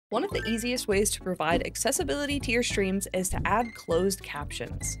One of the easiest ways to provide accessibility to your streams is to add closed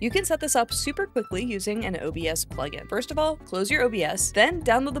captions. You can set this up super quickly using an OBS plugin. First of all, close your OBS, then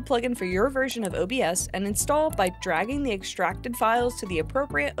download the plugin for your version of OBS and install by dragging the extracted files to the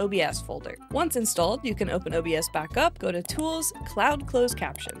appropriate OBS folder. Once installed, you can open OBS back up, go to Tools, Cloud Close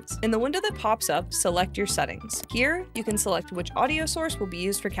Captions. In the window that pops up, select your settings. Here, you can select which audio source will be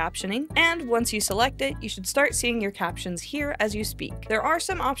used for captioning, and once you select it, you should start seeing your captions here as you speak. There are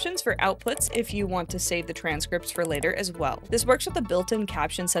some options for outputs if you want to save the transcripts for later as well. This works with the built-in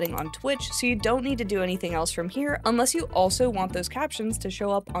caption setting on Twitch, so you don't need to do anything else from here unless you also want those captions to show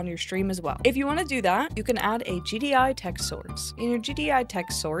up on your stream as well. If you want to do that, you can add a GDI text source. In your GDI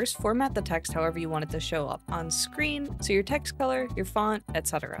text source, format the text however you want it to show up on screen, so your text color, your font,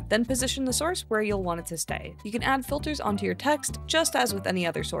 etc. Then position the source where you'll want it to stay. You can add filters onto your text just as with any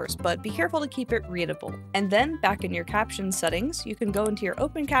other source, but be careful to keep it readable. And then back in your caption settings, you can go into your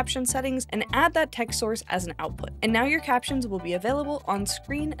open caption settings and add that text source as an output. And now your captions will be available on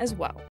screen as well.